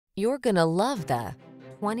You're gonna love the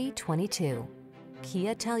 2022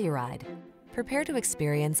 Kia Telluride. Prepare to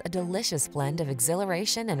experience a delicious blend of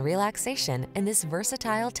exhilaration and relaxation in this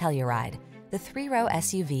versatile Telluride, the three-row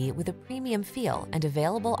SUV with a premium feel and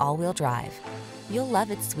available all-wheel drive. You'll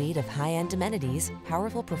love its suite of high-end amenities,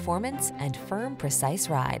 powerful performance, and firm, precise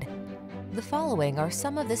ride. The following are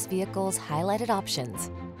some of this vehicle's highlighted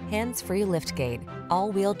options: hands-free liftgate,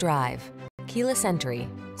 all-wheel drive, keyless entry,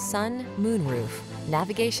 sun, moonroof,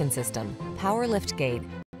 navigation system, power liftgate,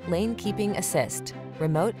 lane keeping assist,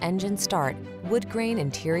 remote engine start, wood grain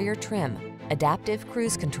interior trim, adaptive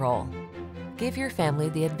cruise control. Give your family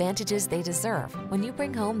the advantages they deserve when you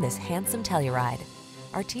bring home this handsome Telluride.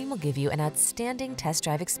 Our team will give you an outstanding test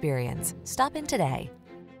drive experience. Stop in today.